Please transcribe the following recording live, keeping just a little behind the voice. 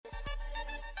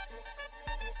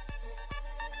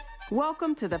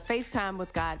Welcome to the FaceTime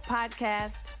with God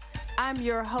podcast. I'm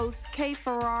your host, Kay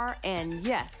Farrar, and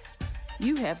yes,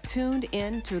 you have tuned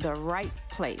in to the right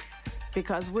place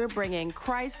because we're bringing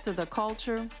Christ to the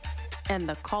culture and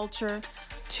the culture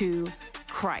to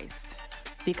Christ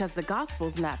because the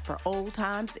gospel's not for old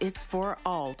times, it's for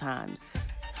all times.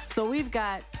 So we've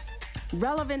got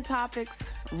relevant topics,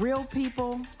 real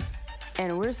people,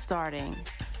 and we're starting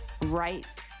right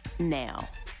now.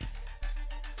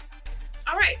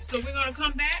 All right, so we're going to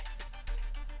come back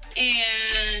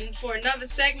and for another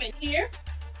segment here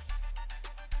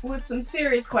with some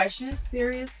serious questions,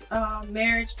 serious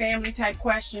marriage, family type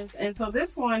questions. And so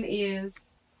this one is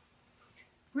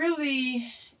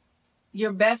really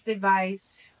your best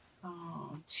advice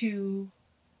to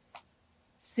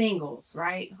singles,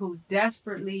 right? Who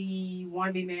desperately want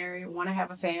to be married, want to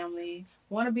have a family,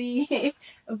 want to be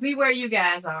where you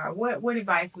guys are. What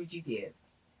advice would you give?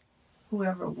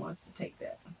 Whoever wants to take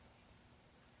that.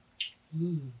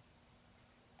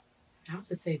 I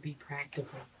would say be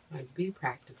practical. Like, be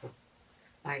practical.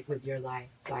 Like, with your life.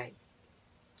 Like,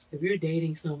 if you're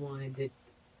dating someone that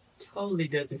totally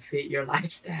doesn't fit your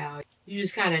lifestyle, you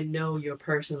just kind of know your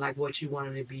person, like, what you want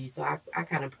them to be. So I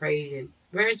kind of prayed and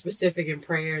very specific in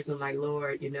prayers. I'm like,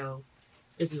 Lord,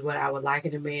 this is what I would like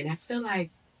in a man. I feel like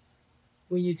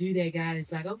when you do that, God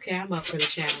is like, okay, I'm up for the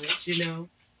challenge,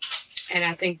 And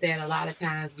I think that a lot of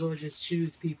times we'll just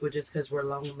choose people just because we're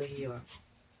lonely or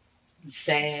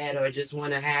sad or just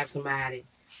want to have somebody.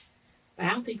 But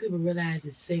I don't think people realize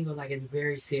it's single, like, it's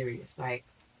very serious. Like,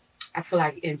 I feel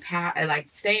like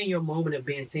stay in your moment of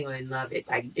being single and love it.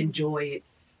 Like, enjoy it,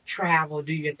 travel,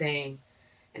 do your thing,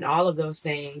 and all of those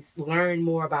things. Learn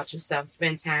more about yourself,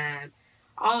 spend time,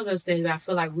 all of those things. But I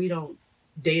feel like we don't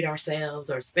date ourselves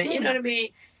or spend, you know what I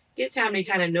mean? Get time to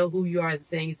kind of know who you are, the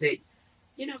things that,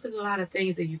 because a lot of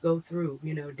things that you go through,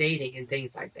 dating and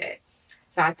things like that.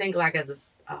 So I think, like,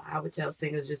 I would tell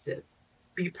singles just to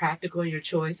be practical in your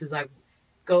choices. Like,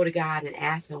 go to God and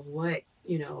ask Him what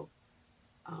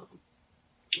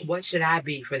should I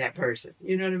be for that person?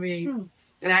 You know what I mean?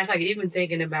 And I was like, even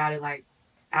thinking about it, like,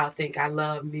 I'll think I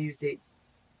love music,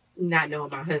 not knowing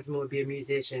my husband would be a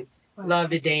musician. Wow. Love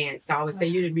to dance. I always say,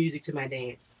 you're the music to my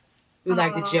dance. We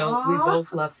like to joke. We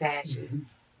both love fashion.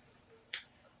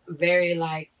 Very,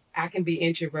 like, I can be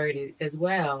introverted as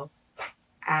well.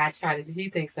 He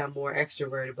thinks I'm more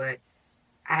extroverted, but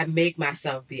I make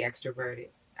myself be extroverted.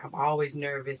 I'm always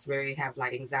nervous, have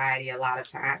like anxiety a lot of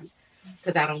times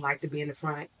because I don't like to be in the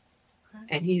front.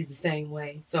 Okay. And he's the same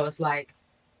way. So it's like,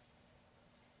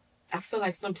 I feel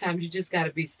like sometimes you just got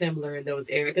to be similar in those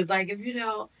areas. Because, like,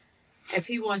 if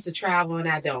he wants to travel and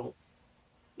I don't,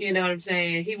 you know what I'm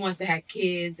saying? He wants to have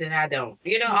kids and I don't.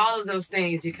 All of those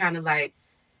things, you kind of like,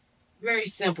 very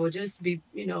simple. Just be,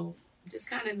 just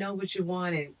kind of know what you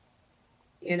want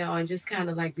and just kind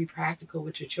of like be practical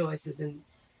with your choices. And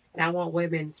I want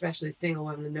women, especially single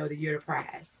women, to know that you're the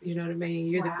prize. You know what I mean?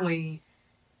 You're the queen.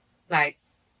 Like,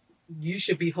 you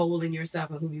should be holding yourself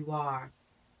and who you are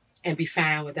and be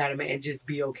fine without a man and just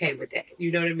be okay with that.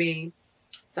 You know what I mean?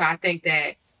 So I think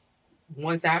that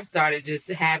once I started just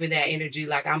having that energy,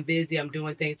 like, I'm busy, I'm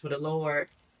doing things for the Lord,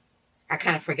 I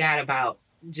kind of forgot about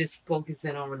just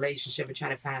focusing on relationship and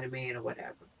trying to find a man or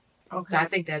whatever. Okay. So I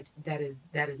think that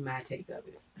is my take of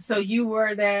it. So you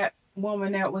were that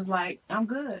woman that was like, I'm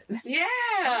good.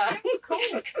 Yeah. Cool.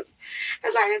 It's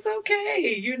like, it's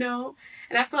okay,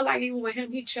 And I feel like even with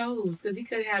him, he chose, because he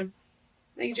could have,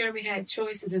 I think Jeremy had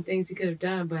choices and things he could have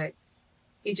done, but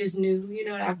he just knew,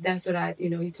 that's what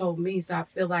he told me. So I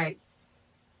feel like,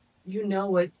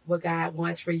 what God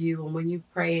wants for you. And when you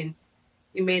pray, and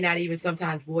you may not even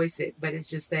sometimes voice it, but it's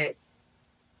just that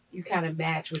you kind of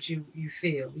match what you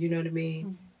feel. You know what I mean?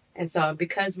 Mm-hmm. And so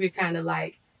because we're kind of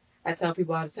like, I tell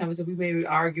people all the time, so we maybe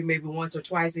argue maybe once or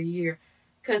twice a year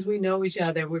because we know each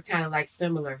other. We're kind of like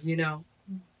similar,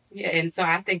 Mm-hmm. Yeah. And so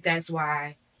I think that's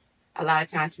why a lot of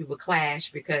times people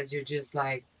clash, because you're just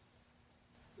like,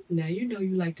 now, you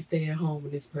like to stay at home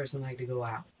and this person like to go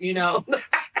out,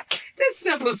 just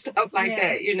simple stuff like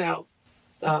that,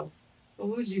 So, well,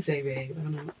 what would you say, babe? I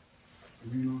don't know.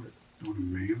 On a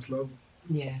man's level?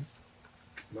 Yeah.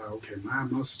 Like, okay, my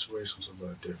situation was a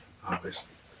little different,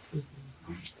 obviously.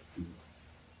 Mm-hmm.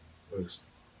 But it's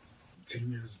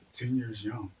 10 years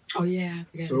young. Oh, yeah.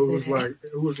 So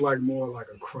it was like more like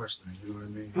a crush thing, you know what I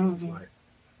mean? Mm-hmm. It was like,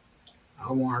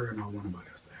 I want her and I want nobody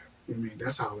else to have her. You know what I mean?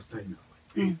 That's how I was thinking of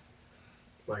it. Like, man,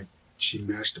 like, she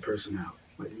matched the personality.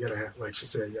 Like, you gotta have, like she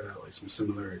said, you gotta have like some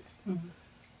similarities. Mm-hmm.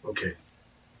 Okay.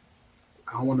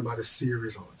 I don't want nobody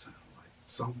serious all the time. Like,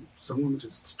 some women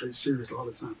just straight serious all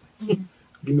the time. Like,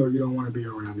 you don't want to be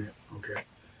around that. Okay.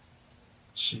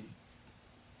 She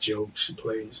jokes, she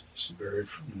plays. She's very,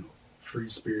 free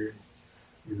spirited.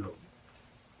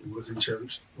 Was in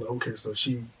church. Like, okay, so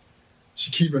she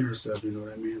keeping herself, you know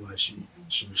what I mean? Like she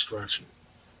was structured.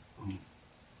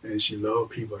 And she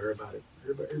loved people, everybody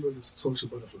was a social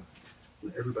butterfly.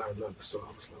 Everybody loved her. So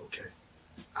I was like, okay,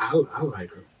 I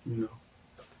like her,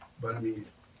 But I mean,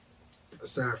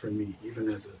 aside from me, even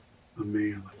as a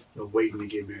man, like waiting to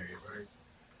get married, right?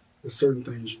 There's certain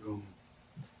things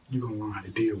you're gonna learn how to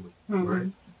deal with,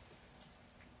 right?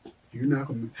 You're not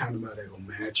gonna have nobody that gonna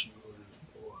match you,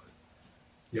 or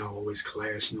y'all always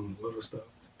clashing on the little stuff,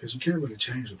 because you can't really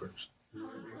change a person. You know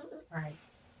what I mean? Right.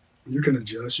 You can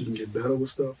adjust, you can get better with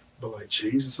stuff, but like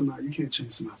changing somebody, you can't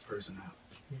change somebody's personality,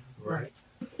 right?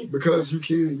 Because you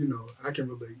can, I can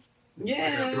relate.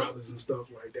 I got brothers and stuff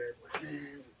like that. Like,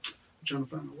 man, I'm trying to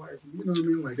find a wife. You know what I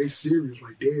mean? Like they serious,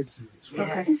 like dead serious.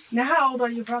 Right? Okay. Now, how old are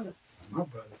your brothers? My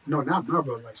brother, no, not my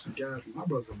brother. Like some guys, my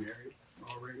brothers are married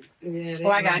already. Yeah.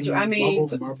 I got you. I mean,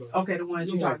 my brothers. Okay, the ones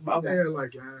you talked about. Okay. Yeah,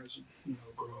 like guys,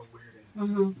 grow up with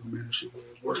and do ministry with,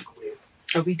 work with.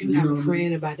 Oh, we do have a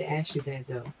friend about to ask you that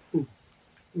though. Who?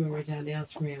 Remember,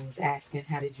 Janelle's friend was asking,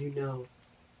 "How did you know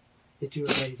that you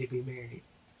were ready to be married?"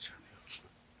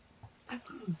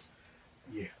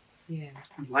 Yeah.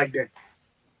 Like that.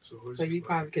 So you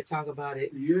probably could talk about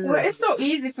it. Yeah. Well, it's so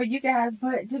easy for you guys,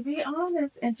 but to be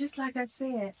honest, and just like I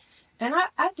said, and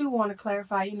I do want to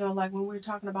clarify, like when we're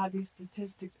talking about these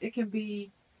statistics, it can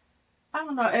be, I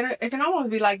don't know, it can almost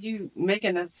be like you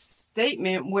making a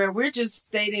statement where we're just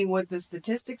stating what the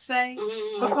statistics say,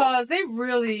 because they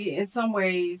really, in some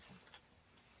ways,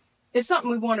 it's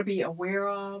something we want to be aware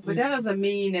of, but that doesn't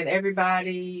mean that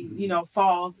everybody,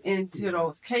 falls into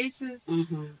those cases.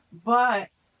 But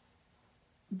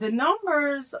the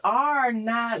numbers are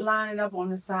not lining up on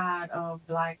the side of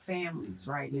Black families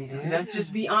right now. Yeah. Let's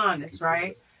just be honest,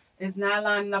 right? It's not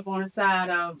lining up on the side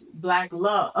of Black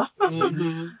love.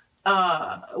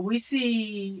 We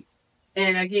see,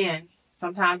 and again,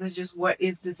 sometimes it's just what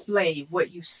is displayed,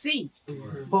 what you see.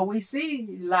 But we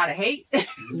see a lot of hate,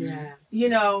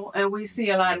 and we see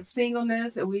a lot of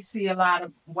singleness, and we see a lot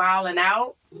of wilding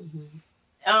out.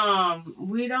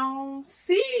 We don't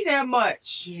see that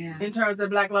much in terms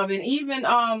of Black love. And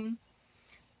even,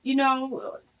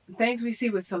 things we see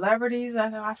with celebrities.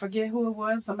 I forget who it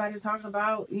was. Somebody talking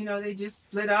about, they just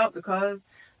split up because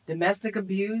domestic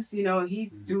abuse.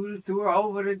 He threw her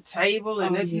over the table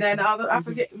and this and that and other. I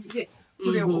forget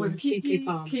who there was. Kiki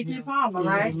Palmer,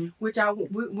 right? Which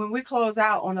when we close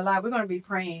out on the live, we're going to be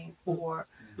praying for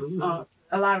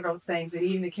a lot of those things. And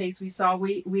even the case we saw,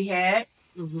 we had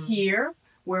here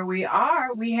where we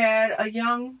are, we had a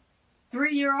young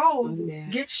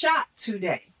 3-year-old get shot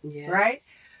today, right?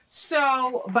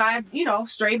 So by,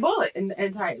 stray bullet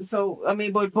and type. So, I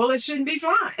mean, but bullets shouldn't be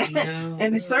flying. No,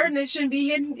 and certainly shouldn't be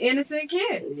hitting innocent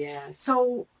kids. Yeah.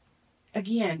 So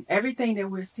again, everything that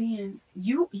we're seeing,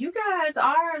 you guys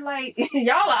are like,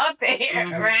 y'all are up there,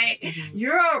 right?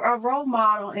 You're a role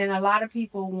model, and a lot of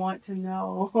people want to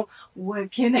know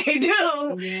what can they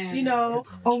do,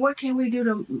 or what can we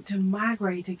do to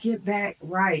migrate, to get back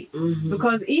right?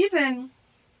 Because even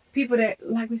people that,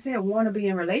 like we said, want to be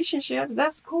in relationships,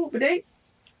 that's cool, but they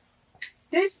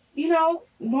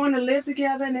want to live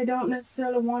together and they don't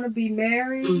necessarily want to be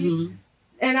married.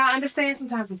 And I understand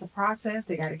sometimes it's a process.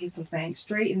 They got to get some things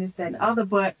straight and this, that, and the other.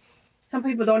 But some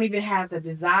people don't even have the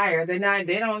desire. They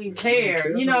don't even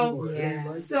care,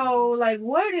 So, like,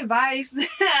 what advice?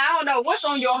 I don't know. What's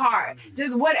on your heart?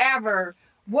 Just whatever.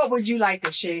 What would you like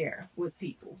to share with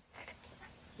people?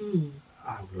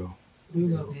 I will.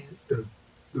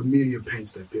 The media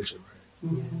paints that picture,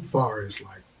 right? As far as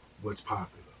like what's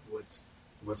popular, what's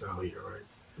out here, right?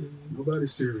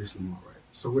 Nobody's serious no more, right?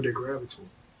 So what they gravitate to?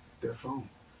 Their phone.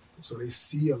 So they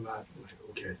see a lot, like,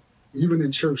 okay, even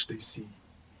in church they see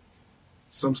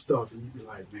some stuff and you be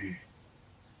like, man,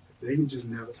 if they can just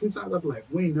never, since I left life,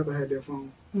 we ain't never had their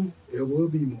phone, it will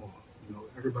be more.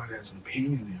 Everybody has an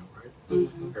opinion now, right?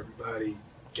 Everybody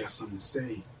got something to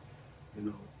say. I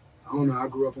don't know, I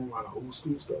grew up on a lot of old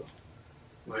school stuff.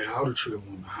 Like how to treat a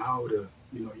woman, how to,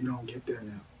 you don't get that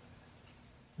now.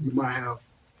 You might have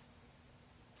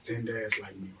 10 dads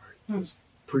like me, right? Just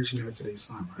preaching that to their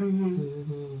son,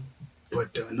 right?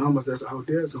 But the numbers that's out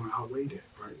there is going to outweigh that,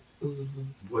 right?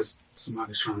 What's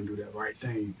somebody trying to do that right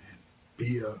thing, man?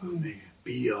 Be a man,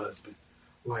 be a husband.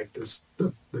 Like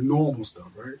the normal stuff,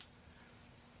 right?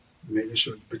 Making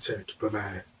sure you protect,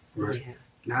 provide, right?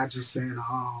 Not just saying,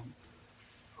 I'm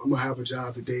going to have a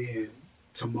job today and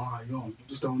tomorrow you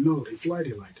just don't know. They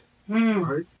flighty like that,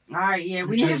 right? All right,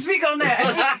 we need to speak on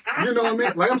that. You know what I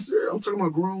mean? Like, I'm serious. I'm talking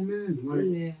about grown men. Like,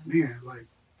 man, like,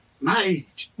 my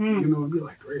age. You know, and be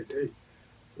like, great day.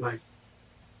 Like,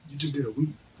 you just did a week.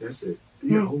 That's it.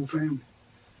 You got a whole family.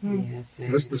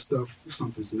 That's the stuff,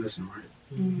 something's missing,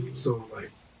 right? So,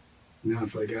 like, now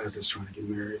for the guys that's trying to get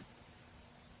married,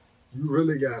 you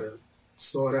really got to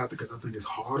sort out, because I think it's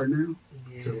harder now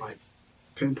to, like,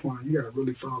 pinpoint. You got to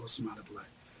really follow somebody like,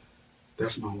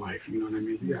 that's my wife. You know what I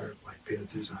mean? You got to, like, pay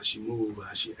attention to how she moves,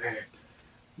 how she act.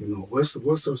 You know, what's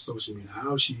her social media,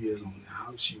 how she is on there,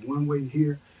 how she one way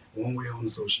here, one way on the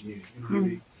social media. You know what I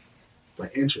mean?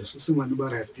 Like, interest. It seems like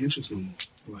nobody have interest no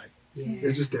more. Like,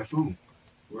 it's just that phone,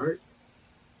 right?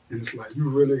 And it's like, you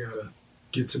really got to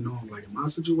get to know them. Like, in my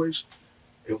situation,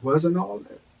 it wasn't all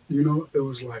that. You know, it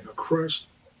was like a crush.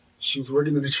 She was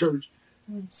working in the church.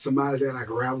 Somebody that I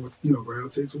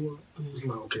gravitate toward. It was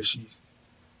like, okay,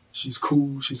 she's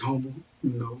cool, she's humble,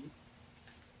 you know,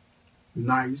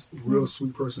 nice, real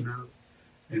sweet personality.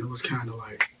 And it was kind of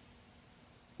like,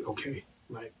 okay,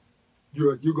 like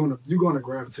you're gonna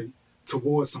gravitate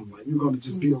towards something. Like, you're gonna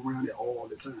just be around it all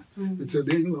the time. Until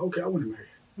then, you're like, okay, I want to marry her.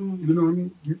 You know what I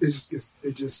mean?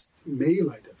 It just made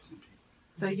like that for some people.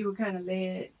 So you were kind of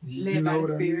led by the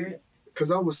Spirit.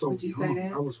 Because I was so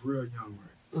young. I was real young,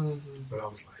 right? But I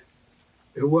was like,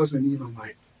 it wasn't even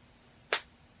like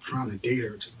trying to date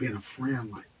her, just being a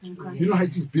friend. Like, you know how you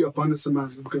just be up under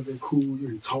somebody just because they're cool, you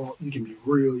can talk, you can be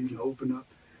real, you can open up.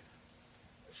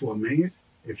 For a man,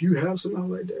 if you have somebody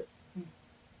like that,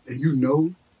 and you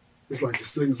know, it's like the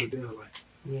signals are there,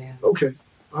 like, okay,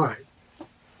 all right,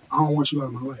 I don't want you out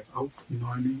of my life. You know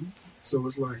what I mean? So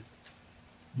it's like,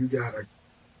 you gotta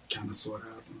kind of sort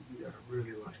out them. You gotta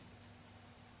really like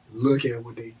look at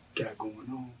what they got going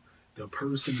on, the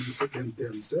person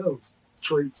themselves,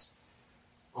 traits,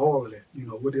 all of that. You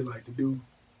know what they like to do.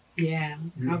 Yeah,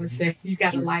 I would say you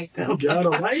gotta like them. You gotta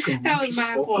like them. That was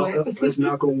my point. It's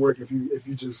not gonna work if you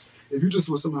just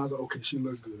with somebody who's like, okay, she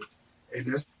looks good, and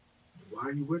that's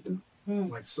why you with them,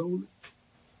 like solely.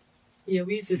 Yeah,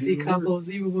 we used to see couples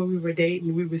even when we were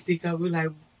dating. We would see couples like,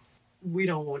 we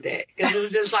don't want that, because it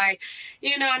was just like,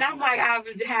 you know. And I'm like, I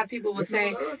would have people would say,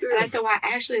 and I said, well,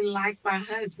 I actually like my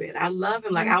husband. I love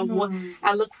him. Like I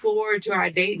look forward to our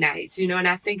date nights, you know. And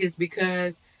I think it's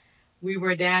because we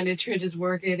were down in trenches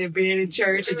working and being in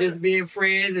church and just being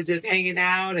friends and just hanging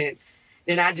out. And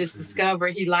then I just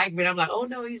discovered he liked me. And I'm like, oh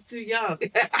no, he's too young.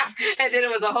 And then it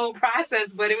was a whole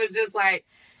process, but it was just like,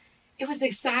 it was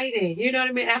exciting. You know what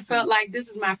I mean? I felt like this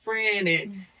is my friend.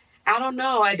 And I don't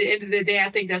know, at the end of the day, I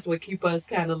think that's what keep us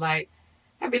kind of like,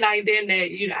 I'd be like, then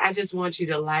that, you know, I just want you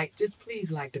to like, just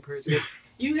please like the person.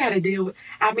 You got to deal with,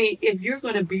 I mean, if you're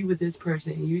going to be with this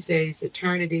person and you say it's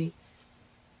eternity,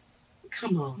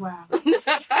 come on. Wow. But you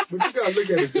got to look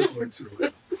at it this way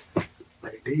too.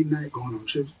 Like date night, going on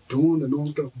trips, doing the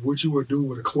normal stuff, what you would do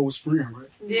with a close friend, right?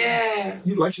 Yeah.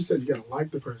 You, like you said, you got to like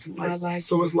the person. Like, I like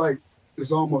so it. it's like,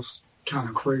 it's almost kind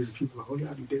of crazy. People are like, oh,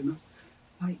 y'all do dating us?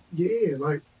 Like, yeah,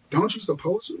 like, don't you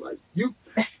supposed to? Like, you,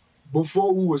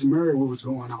 before we was married, we was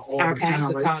going out all the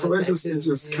time. Like, so it's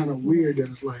just kind of weird that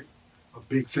it's like a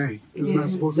big thing. It's not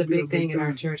supposed to be a big thing in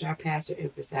our church. Our pastor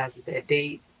emphasizes that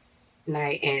date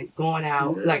night and going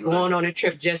out, like going on a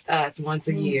trip, just us once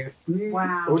a year.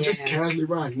 Wow. Or just casually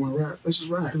ride. You want to ride? Let's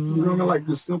just ride. You know what I mean? Like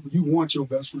this simple. You want your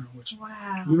best friend with you.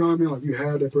 Wow. You know what I mean? Like you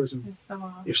have that person. That's so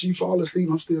awesome. If she fall asleep,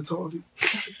 I'm still talking.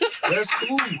 That's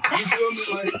cool. You feel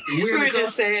me? Like we were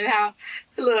just saying how,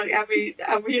 look,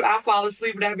 I fall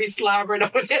asleep and I be slobbering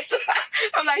on this.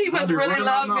 I'm like, he must really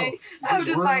love me. I'm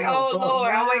just like, oh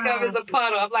Lord, I wake up as a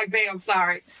puddle. I'm like, babe, I'm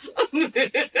sorry. You know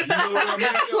what I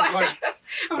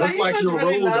mean? That's like your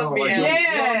really road dog. Like, yeah. you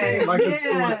know what I mean? Like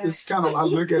it's kind of, I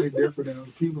look at it different than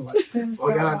other people. Like, oh,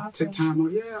 you gotta take time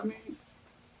on. Yeah, I mean,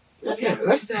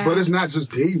 but it's not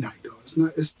just day night though. It's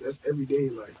not. That's every day.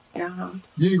 Like,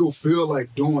 you ain't gonna feel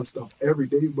like doing stuff every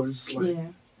day, but it's just like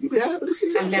you be happy to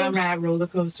see that. I now ride roller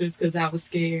coasters because I was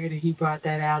scared, and he brought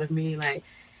that out of me. Like,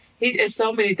 there's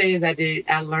so many things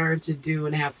I learned to do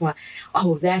and have fun.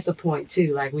 Oh, that's a point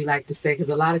too. Like we like to say, because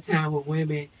a lot of time with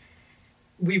women,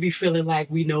 we be feeling like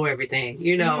we know everything,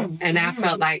 you know. And I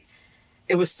felt like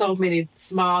it was so many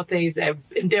small things that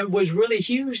there was really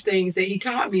huge things that he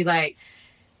taught me, like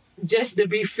just to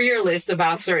be fearless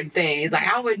about certain things. Like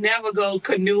I would never go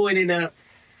canoeing in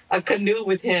a canoe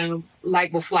with him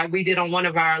like before, like we did on one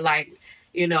of our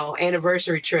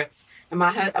anniversary trips. And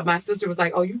my sister was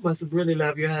like, oh, you must really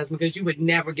love your husband because you would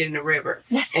never get in the river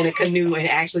in a canoe and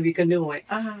actually be canoeing,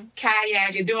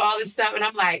 kayak and do all this stuff. And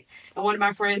I'm like, and one of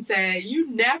my friends said, you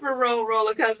never rode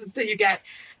roller coasters till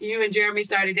you and Jeremy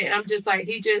started dating. I'm just like,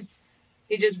 he just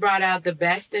brought out the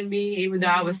best in me, even though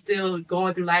I was still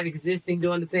going through life, existing,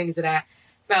 doing the things that I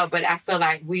felt, but I feel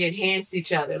like we enhanced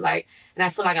each other. Like, and I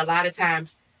feel like a lot of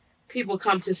times people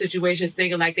come to situations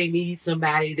thinking like they need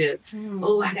somebody to,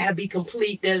 oh, I gotta be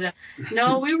complete.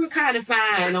 No, we were kind of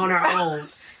fine on our own.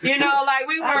 You know, like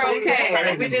we were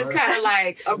okay. We just kind of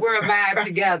like, we're a vibe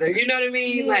together. You know what I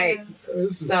mean? Yeah. Like,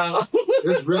 so.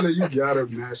 It's really, you gotta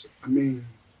match. I mean,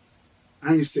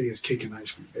 I ain't say it's cake and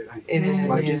ice cream. It ain't.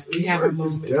 Like, it's work.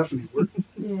 It's definitely work.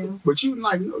 Yeah. But you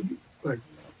like, no, you, like,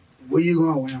 where you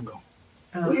going, where I'm going?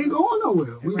 We ain't going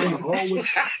nowhere. We're gonna always,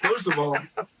 first of all,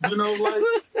 you know,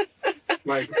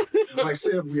 like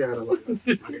say if we had like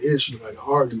an issue, like an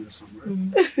argument or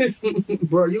something, right?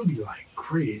 Bro, you'll be like,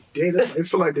 great, it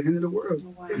feel like the end of the world.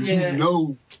 Wow. You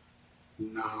know,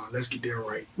 nah, let's get there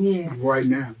right. Yeah. Right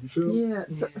now. You feel? Yeah.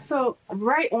 So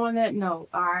right on that note,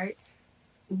 all right,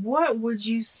 what would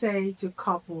you say to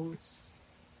couples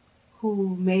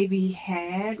who maybe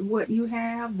had what you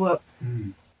have, but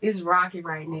it's rocky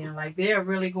right now? Like they're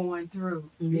really going through.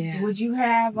 Yeah. Would you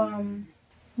have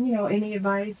any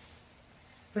advice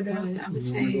for them?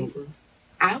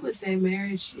 I would say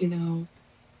marriage,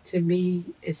 to me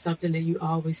is something that you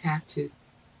always have to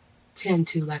tend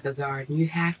to like a garden. You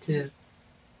have to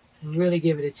really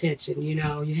give it attention, you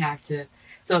have to.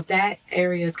 So if that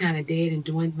area is kind of dead and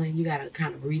dwindling, you got to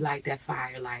kind of relight that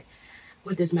fire. Like,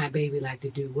 what does my baby like to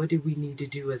do? What do we need to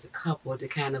do as a couple to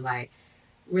kind of like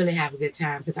really have a good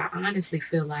time? Because I honestly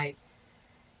feel like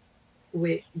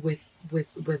with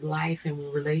life and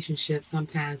with relationships,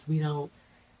 sometimes we don't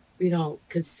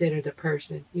consider the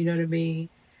person. You know what I mean?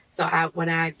 So when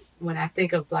I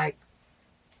think of like,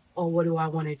 oh, what do I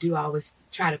want to do? I always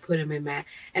try to put them in my,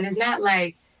 and it's not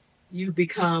like you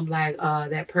become like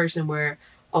that person where,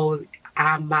 oh,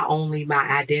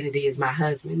 my identity is my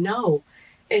husband. No,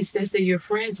 it's just that you're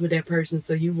friends with that person,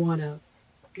 so you want to,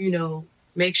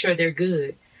 make sure they're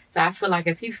good. So I feel like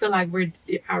if you feel like we're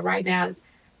right now,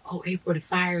 oh, April, the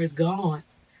fire is gone.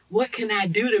 What can I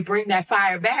do to bring that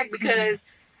fire back? Because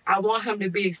I want him to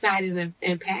be excited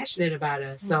and passionate about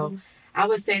us. So I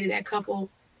would say to that couple,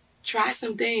 try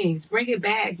some things, bring it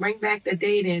back, bring back the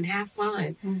dating, have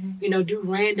fun, do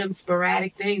random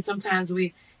sporadic things. Sometimes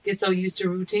we get so used to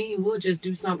routine, we'll just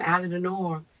do something out of the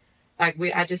norm. Like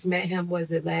I just met him,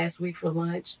 was it last week for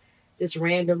lunch, just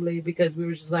randomly, because we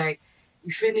were just like,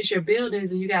 you finish your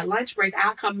buildings and you got lunch break,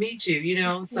 I'll come meet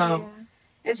you, so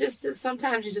it's just,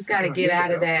 sometimes you just got to get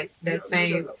out of that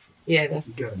same, you got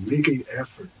to make an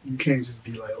effort. You can't just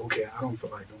be like, okay, I don't feel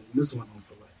like doing this one, I don't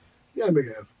feel like, you got to make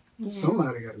an effort.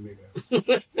 Somebody got to make an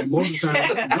effort. And most of the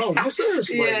time, no,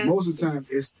 seriously, like most of the time,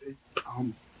 it's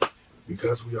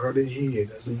because we are the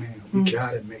head as a man, we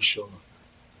got to make sure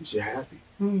that you're happy.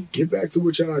 Get back to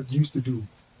what y'all used to do,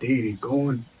 dating,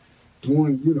 doing,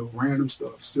 random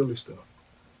stuff, silly stuff,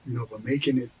 but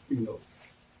making it,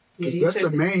 because that's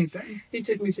the main thing. He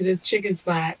took me to this chicken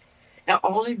spot, and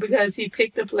only because he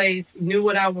picked the place, knew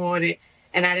what I wanted,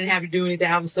 and I didn't have to do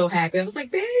anything. I was so happy. I was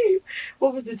like, babe,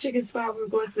 what was the chicken spot we were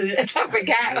going to? I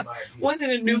forgot. One of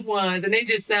the new ones, and they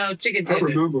just sell chicken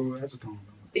tenders. I remember. I just don't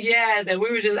remember. Yes, and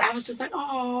I was just like,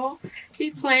 oh,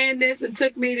 he planned this and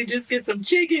took me to just get some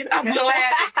chicken. I'm so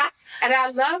happy. And I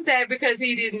love that because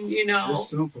he didn't, it's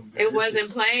simple, man. It wasn't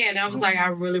planned. I was like, I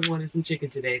really wanted some chicken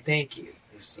today. Thank you.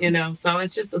 So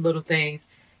it's just the little things.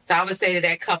 So I would say to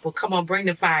that couple, come on, bring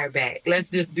the fire back. Let's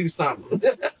just do something.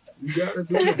 You gotta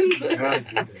do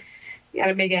that. You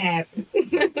gotta make it happen.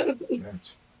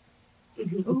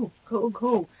 Ooh,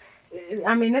 cool.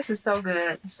 I mean, this is so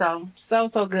good. So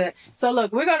good. So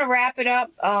look, we're gonna wrap it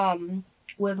up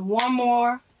with one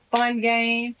more fun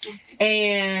game,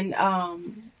 and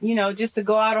just to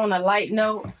go out on a light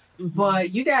note.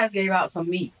 But you guys gave out some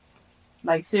meat.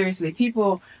 Like seriously,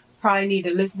 people probably need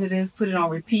to listen to this, put it on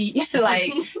repeat.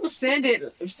 Like send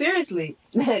it. Seriously,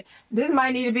 this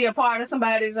might need to be a part of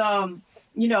somebody's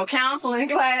counseling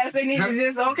class. They need to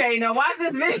just, watch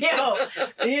this video.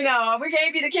 We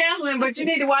gave you the counseling, but you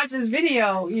need to watch this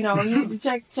video. You need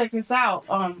to check this out.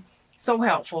 So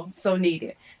helpful, so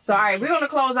needed. So, all right, we're going to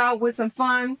close out with some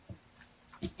fun.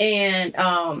 And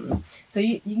so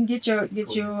you can get your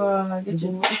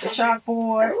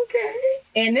chalkboard. Okay.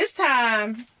 And this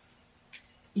time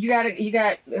you got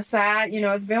a side,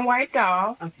 it's been wiped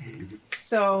off. Okay.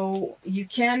 So you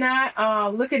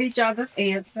cannot look at each other's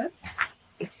answer.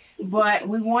 But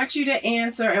we want you to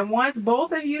answer, and once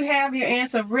both of you have your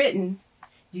answer written,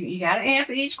 you got to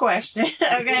answer each question,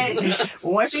 okay?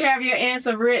 Once you have your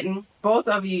answer written, both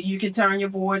of you can turn your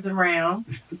boards around,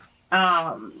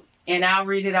 and I'll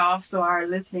read it off so our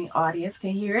listening audience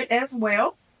can hear it as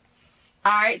well.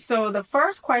 All right, so the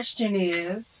first question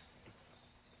is,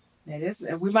 Now this,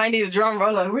 we might need a drum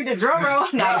roll. We did drum roll.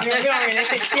 No, we don't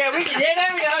really. Yeah, we can. Yeah,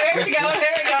 there we go. There we go.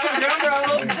 There we go. Drum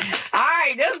roll. All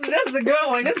right, this is a good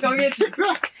one. This is gonna get you.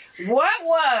 What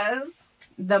was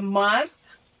the month,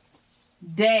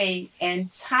 day,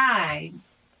 and time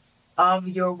of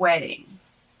your wedding?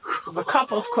 It's a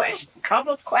couple's question.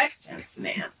 Couple's questions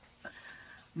now.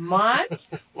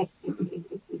 Month,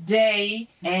 day,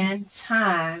 and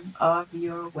time of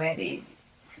your wedding.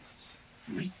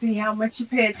 Let's see how much you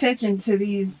pay attention to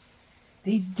these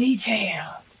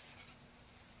details.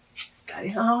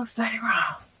 Study long, study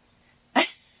wrong.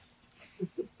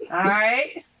 All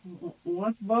right.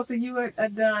 Once both of you are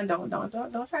done, don't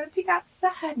try to peek out the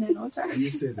side now. Don't try. You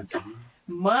said the time.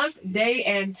 Month, day,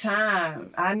 and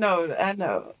time. I know. That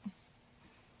time.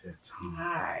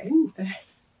 All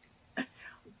right.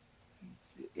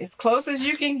 As close as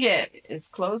you can get. As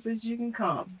close as you can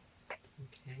come.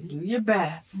 Okay. Do your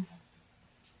best.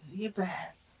 Do your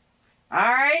best. All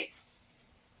right.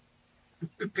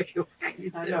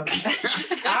 I know. All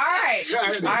right.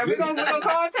 All right, we're gonna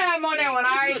call time on that one.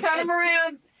 All right, turn them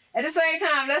around at the same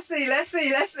time. Let's see.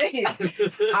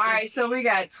 All right, so we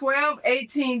got 12,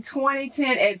 18, 20,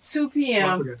 10 at 2 p.m.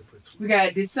 I forgot to put 20. We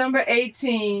got December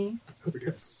 18,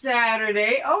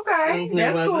 Saturday. Okay,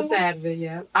 that's it was cool. a Saturday,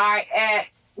 yeah. All right, at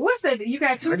what's that? You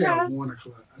got two I got times? 1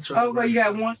 o'clock. I tried Oh, well, you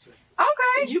got one.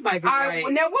 Okay. You might be All right.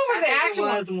 right. Now, what was the actual? It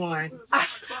was one. It was 1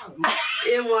 o'clock.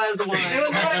 It was one. It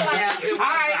was 1 o'clock. Yeah, it was All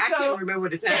right, I so- can't remember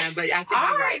the time, but I think All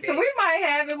you're right, right so we might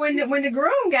have it when the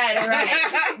groom got it right.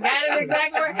 Got it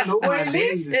exactly right. Nope, Well, I at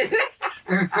least didn't.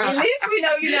 at least we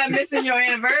know you're not missing your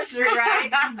anniversary, right?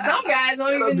 Some guys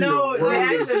don't even know the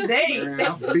actual date. Man,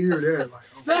 I fear that. Like,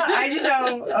 So,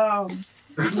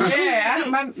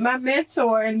 my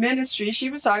mentor in ministry,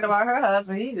 she was talking about her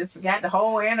husband. He just forgot the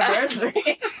whole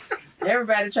anniversary.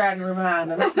 Everybody tried to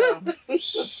remind him. So.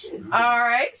 All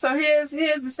right, so here's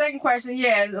the second question.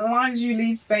 Yeah, as long as you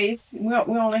leave space, we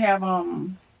only have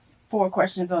 4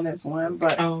 questions on this one,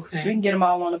 but Okay. we can get them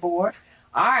all on the board.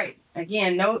 All right,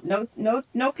 again,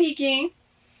 no peeking.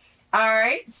 All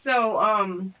right,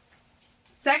 so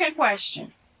second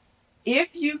question: if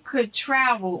you could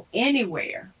travel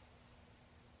anywhere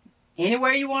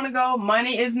you want to go,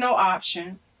 money is no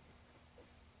option.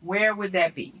 Where would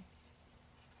that be?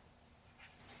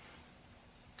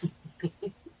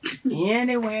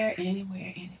 Anywhere.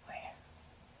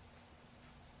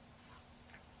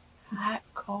 Hot,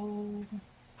 cold,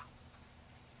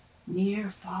 near,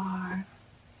 far.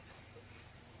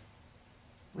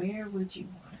 Where would you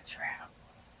want to travel?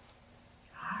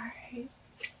 All right.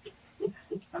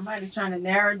 Somebody's trying to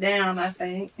narrow it down, I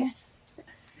think.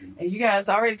 And you guys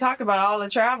already talked about all the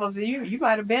travels. You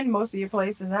might have been most of your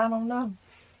places. I don't know.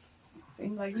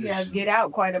 Seems like you guys get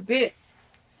out quite a bit.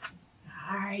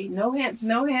 All right, no hints.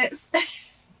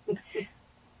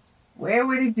 Where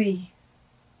would it be?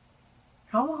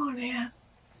 Come on now.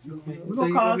 We're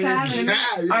going to call time. in a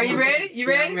minute. Are you ready? You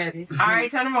ready? Yeah, I'm ready. All right,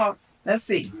 turn them off. Let's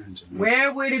see.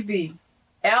 Where would it be?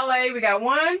 LA, we got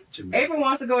one. Jamaica. April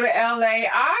wants to go to LA.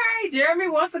 All right, Jeremy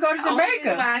wants to go to Only reason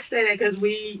Jamaica. why I say that because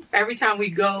every time we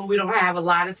go, we don't have a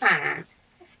lot of time.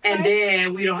 And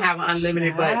then we don't have an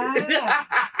unlimited budget.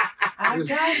 I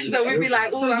got you. So we'd be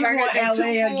like, So oh, you I want got 2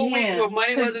 LA full weeks again. where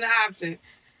money wasn't an option.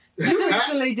 You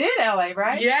recently did LA,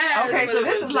 right? Yeah. Okay, so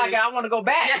this is like I want to go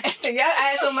back. Yeah,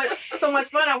 I had so much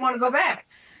fun. I want to go back.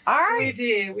 All We right.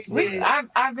 did.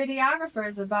 Our videographer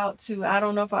is about to. I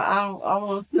don't know if I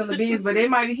won't spill the beans, but he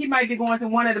might be going to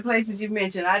one of the places you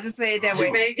mentioned. I just say it that way.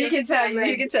 Jamaica? He can tell you.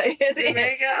 He can tell you.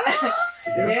 Jamaica.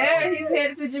 Yeah, he's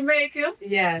headed to Jamaica.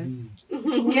 Yes.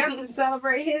 Yep, to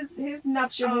celebrate his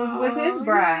nuptials with his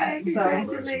bride. Yeah, So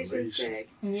congratulations, Jack.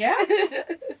 yeah.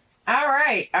 All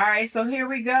right. So here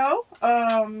we go.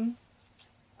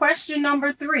 Question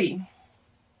number 3.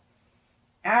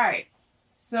 All right.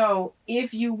 So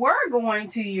if you were going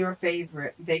to your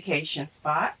favorite vacation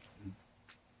spot,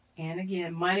 and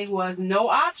again, money was no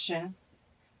option,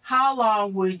 how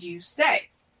long would you stay?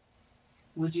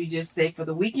 Would you just stay for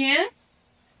the weekend?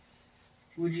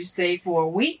 Would you stay for a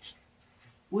week?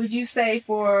 Would you stay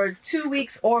for 2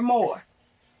 weeks or more?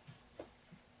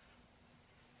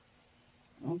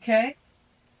 Okay.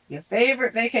 Your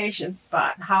favorite vacation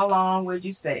spot. How long would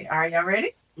you stay? All right, y'all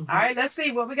ready? Mhm. All right, let's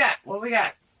see what we got.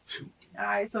 2. All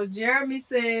right, so Jeremy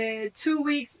said 2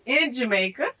 weeks in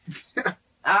Jamaica.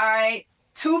 All right,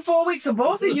 2 full weeks. So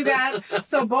both of you guys,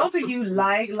 both of you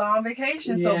like long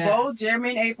vacations. So Yes. both Jeremy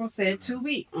and April said 2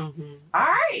 weeks. Mhm. All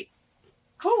right,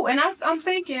 cool. And I'm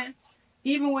thinking,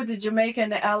 even with the Jamaica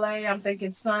and the LA, I'm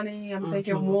thinking sunny. I'm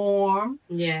thinking Mhm. warm.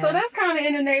 Yeah. So that's kind of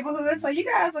in the neighborhood. So you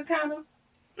guys are kind of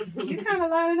You kind of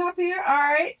line it up here. All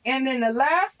right. And then the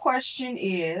last question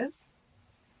is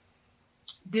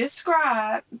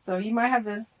describe. So you might have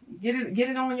to get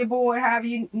it on your board, however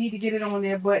you need to get it on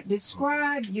there. But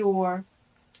describe your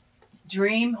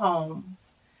dream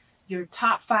homes, your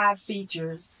top 5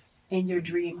 features in your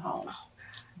dream home.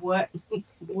 What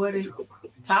is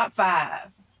top 5?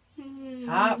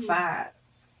 Top 5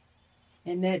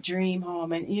 in that dream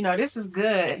home. And you know, this is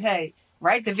good. Hey,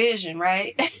 write the vision,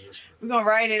 right? We're gonna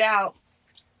write it out.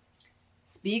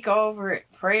 Speak over it,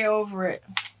 pray over it,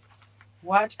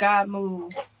 watch God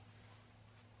move.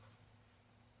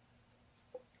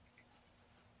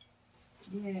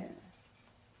 Yeah.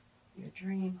 Your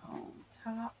dream home.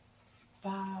 Top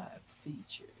 5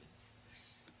 features.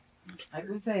 Like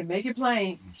we say, make it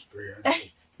plain.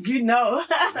 You know.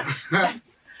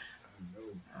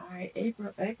 All right,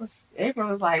 April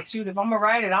was like, shoot, if I'm gonna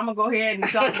write it, I'm gonna go ahead and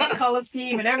tell the color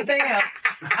scheme and everything else.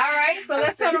 All right, so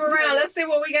let's turn them around. Let's see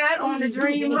what we got on the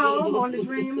dream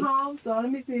home. So let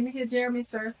me get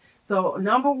Jeremy's first. So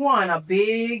number 1, a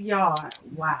big yard.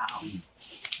 Wow.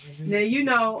 Now, you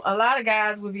know, a lot of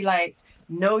guys would be like,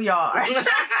 no yard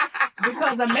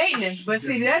because of maintenance. But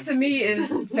see, that to me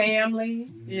is family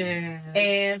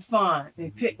and fun.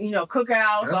 And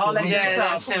cookouts, That's all that good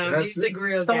That's stuff. him. He's the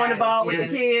grill Throwing the guy. ball with the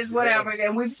kids, whatever.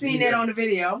 And we've seen that on the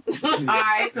video. All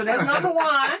right, so that's number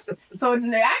 1. So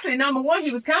actually, number 1,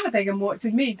 he was kind of thinking more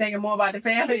about the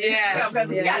family. Yes. Because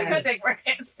he got a good thing for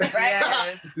his, right?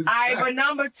 Yes. All right, but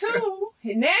number 2,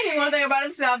 now he want to think about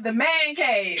himself, the man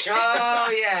cave.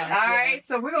 Oh, yeah. All right,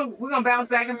 so we're gonna bounce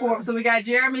back and forth. So we got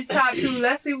Jeremy's top 2.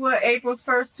 Let's see what April's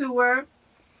first 2 were.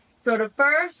 So the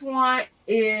first one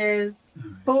is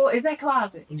full. Is that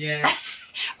closet? Yes.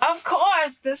 Of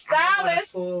course, the I want a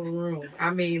stylist. full room.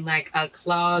 I mean, like a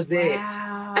closet.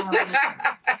 Wow.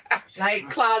 Like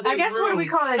Closet. I guess room. what do we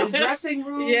call it? The dressing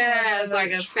room. Yes,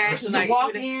 like a fashion. So Like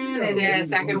walk in and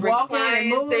yes, I can bring walk in and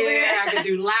clients move there. in. I can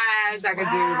do lives. I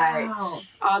can do like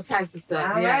all types of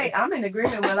stuff. All yes. right, I'm in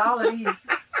agreement with all of these.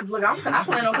 'Cause look, I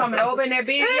plan on coming over in that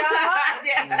big yard.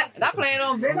 Yes. And I plan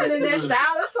on visiting that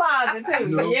stylist closet too.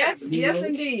 Nope. Yes,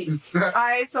 indeed. All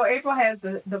right, so April has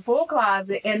the full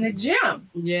closet and the gym.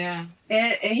 Yeah.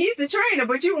 And he's the trainer,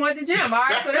 but you want the gym. All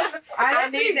right, so that's all right, I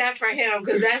let's need see. that for him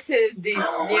because that's his decent.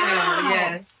 Oh, You know. wow.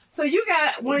 Yes. So you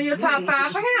got one of your top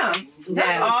 5 for him. That's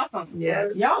Yes. awesome.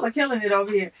 Yes. Y'all are killing it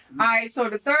over here. All right, so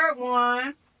the third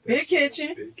one, big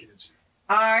kitchen. Big kitchen.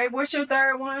 All right, what's your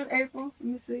third one, April?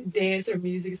 Let me see. Dance or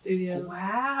music studio.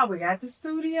 Wow, we got the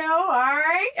studio. All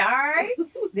right.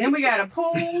 Then we got a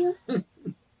pool. Let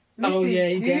me Oh, see. yeah,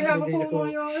 you Do you have a definitely need a pool on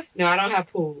pool. yours? No, I don't have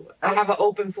pool. I have an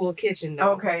open full kitchen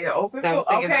though. Okay, the open So I was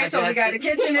pool. thinking Okay, about so we got the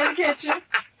Justice. kitchen and the kitchen.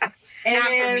 And Not for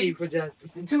then me, for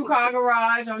Justice. 2-car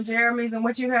garage on Jeremy's. And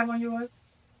what you have on yours?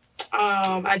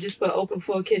 I just put open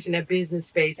full kitchen at business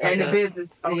space. And the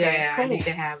business. Okay, yeah, cool. I need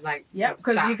to have like. Yep,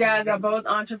 because stock you guys are and both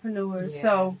entrepreneurs. Yeah.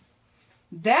 So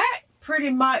that pretty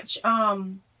much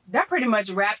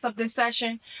wraps up this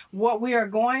session. What we are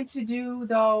going to do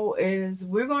though is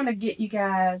we're going to get you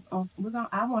guys on.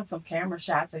 I want some camera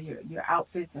shots of your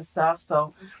outfits and stuff.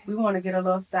 So we want to get a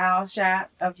little style shot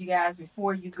of you guys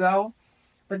before you go.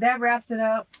 But that wraps it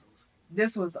up.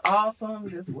 This was awesome.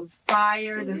 This was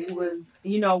fire. This was,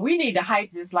 we need to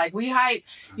hype this. Like we hype,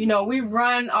 we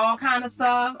run all kind of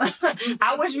stuff.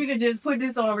 I wish we could just put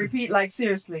this on repeat, like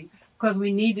seriously, because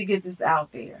we need to get this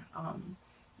out there.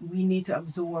 We need to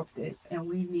absorb this and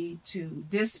we need to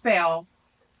dispel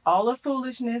all the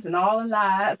foolishness and all the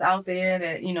lies out there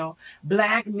that,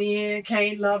 black men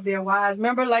can't love their wives.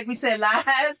 Remember, like we said,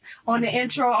 lies on the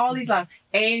intro, all these lies.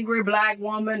 Angry black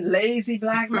woman, lazy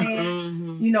black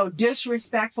man,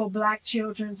 disrespectful black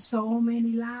children, so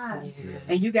many lies. Yeah.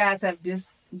 And you guys have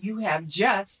just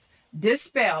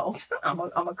dispelled, I'm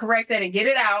gonna correct that and get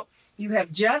it out. You have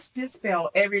just dispelled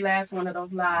every last one of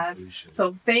those lies.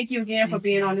 So thank you again for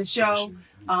being on the show.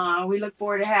 We look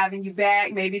forward to having you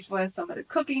back, maybe for some of the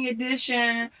cooking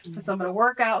edition, for some of the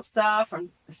workout stuff,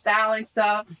 from the styling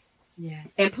stuff. Yes.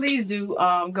 And please do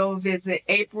go visit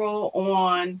April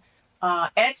on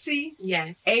Etsy.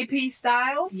 Yes. AP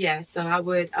Styles. Yes. So I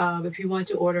would, if you want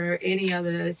to order any of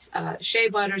the shea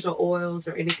butters or oils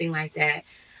or anything like that,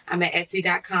 I'm at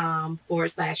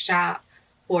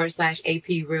etsy.com/shop/AP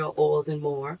Real Oils and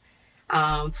More.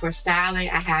 For styling,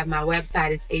 I have my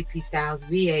website is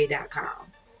apstylesva.com.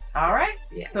 All right.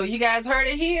 Yeah. So you guys heard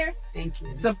it here. Thank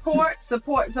you. Support.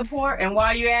 And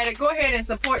while you're at it, go ahead and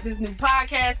support this new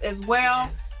podcast as well.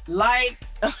 Yes. Like,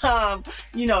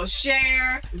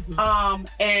 share,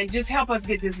 and just help us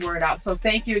get this word out. So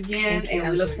thank you again, Thank you.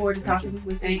 and we look forward to talking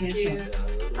with you Thank again you. soon.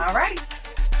 All right.